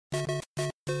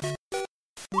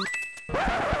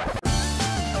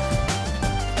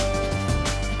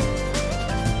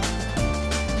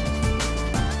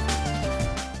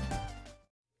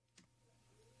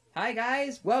Hi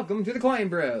guys, welcome to the Coin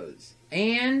Bros.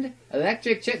 And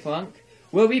ElectricChipmunk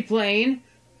will be playing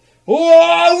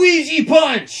Luigi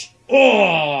Punch!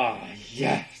 Oh,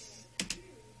 yes!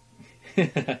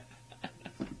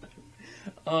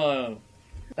 Oh.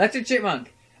 ElectricChipmunk,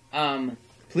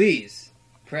 please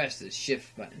press the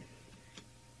shift button.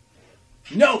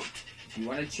 Note, if you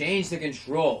want to change the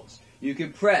controls, you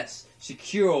can press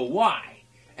Secure Y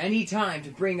anytime to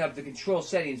bring up the control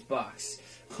settings box.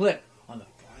 Click on the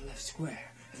far left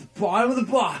square at the bottom of the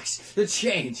box to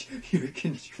change your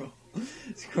control.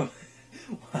 Scroll.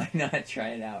 Why not try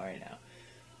it out right now?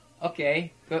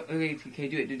 Okay, go. Okay,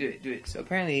 do it. So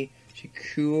apparently,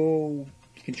 secure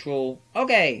control.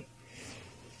 Okay.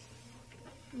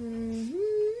 I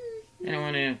don't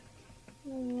want to.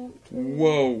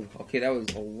 Whoa. Okay, that was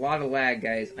a lot of lag,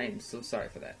 guys. I am so sorry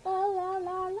for that.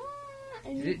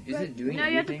 Is it doing No,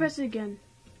 anything? you have to press it again.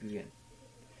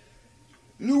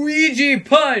 Luigi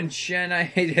Punch! And I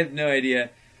have no idea.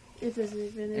 If it's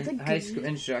a High school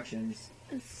instructions.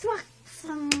 Oh,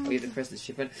 you have to press the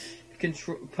shift button.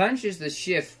 Punch is the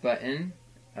shift button.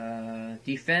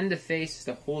 Defend the face is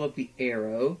to hold up the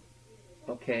arrow.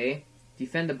 Okay.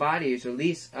 Defend the body is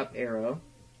release up arrow.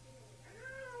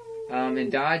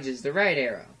 And dodge is the right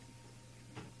arrow.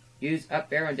 Use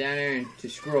up arrow and down arrow to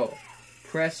scroll.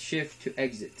 Press shift to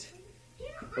exit.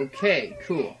 Okay,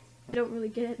 cool. I don't really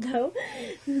get it though.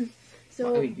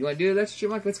 So well, you want to do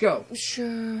ElectricChipmunk? Let's go.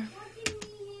 Sure.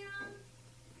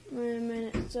 Wait a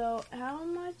minute. So how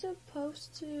am I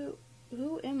supposed to?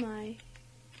 Who am I?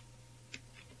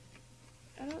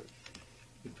 I don't.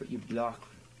 You put your block.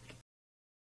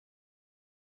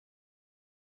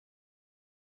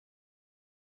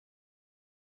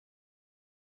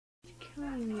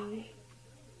 Killing me.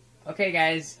 Okay,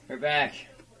 guys, we're back.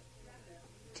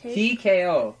 Take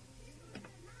TKO.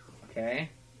 Okay.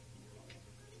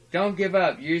 Don't give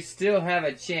up. You still have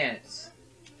a chance.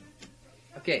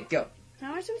 Okay, go.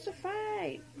 How am I supposed to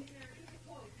fight?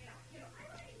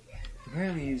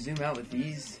 Apparently, you zoom out with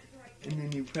these, and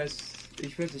then you press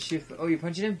the shift. Oh, you're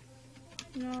punching him?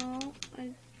 No,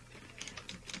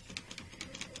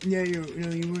 Yeah, you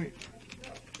weren't.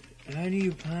 How do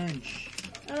you punch?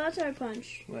 Oh, that's how I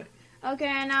punch. What? Okay,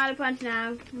 I know how to punch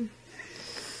now.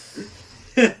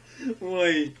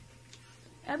 Why?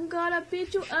 I'm gonna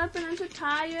beat you up, and I'm so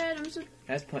tired.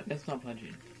 That's not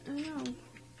punching. I know.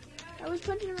 I was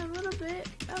punching him a little bit.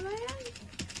 Oh man.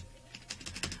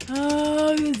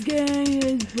 Oh, this game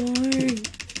is boring.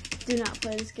 Do not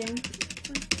play this game.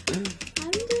 I'm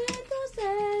doing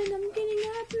it, I'm getting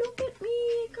up. Look at me,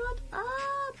 I got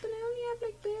up, and I only have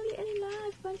like barely any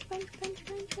life. Punch.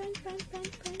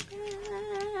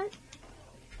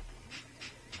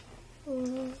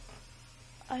 Oh,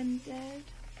 I'm dead.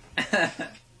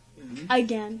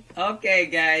 Again. Okay,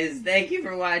 guys, thank you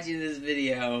for watching this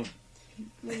video.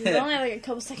 It was only like a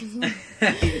couple seconds left.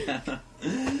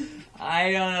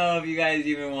 I don't know if you guys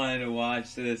even wanted to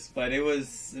watch this, but it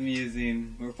was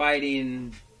amusing. We're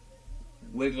fighting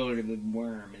Wiggler the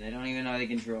worm, and I don't even know how they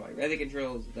control. I read the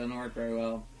controls, it doesn't work very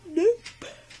well. Nope.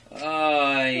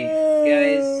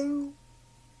 Guys,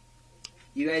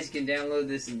 you guys can download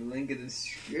this in the link in the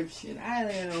description. I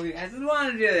don't even know if you guys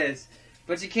want to do this,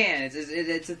 but you can.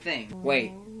 It's a thing.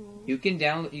 Wait, you can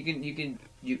download.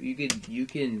 You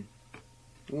can.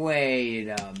 Wait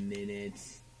a minute.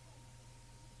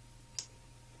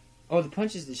 Oh, the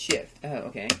punch is the shift. Oh,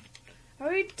 okay. I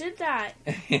already did that.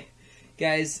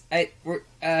 Guys, yeah.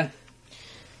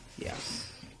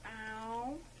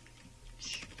 Ow.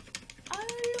 Oh,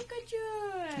 look at you.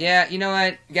 Yeah, you know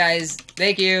what, guys?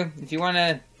 Thank you. If you want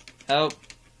to help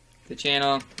the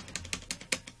channel,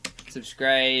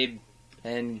 subscribe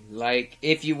and like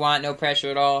if you want. No pressure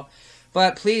at all.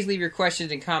 But please leave your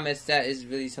questions and comments. That is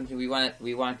really something we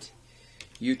want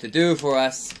you to do for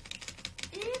us.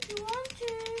 If you want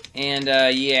to. And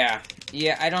yeah,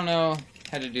 I don't know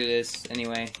how to do this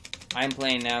anyway. I'm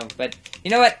playing now, but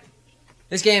you know what?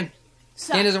 This game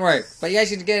doesn't work. But you guys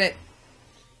should get it.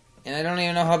 And I don't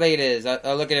even know how big it is.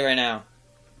 I'll look at it right now.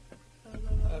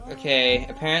 Okay,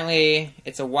 apparently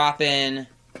it's a whopping...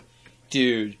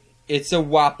 Dude, it's a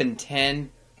whopping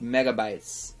 10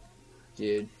 megabytes.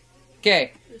 Dude.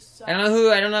 Okay, I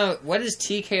don't know, what does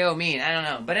TKO mean? I don't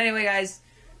know. But anyway, guys,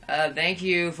 thank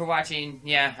you for watching.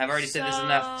 Yeah, I've already said this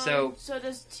enough, so... So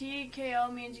does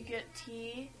TKO means you get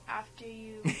T after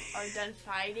you are done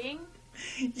fighting?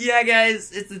 Yeah,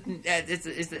 guys,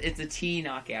 it's a T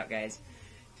knockout, guys.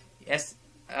 Yes,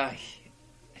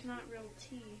 It's not real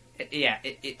T. Yeah,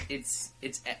 it's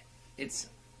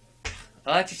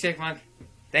ElectricChipmunk.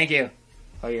 Thank you.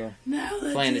 Oh, you're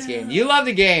playing this game. You love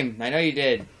the game. I know you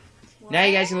did. Well, Now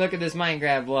you guys can look at this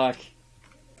Minecraft block.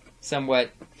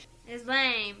 Somewhat. It's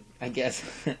lame. I guess.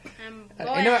 I'm You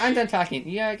know what? I'm done talking.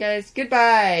 Yeah, guys.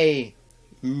 Goodbye.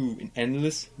 Ooh, an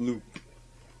endless loop.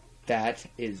 That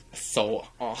is so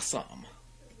awesome.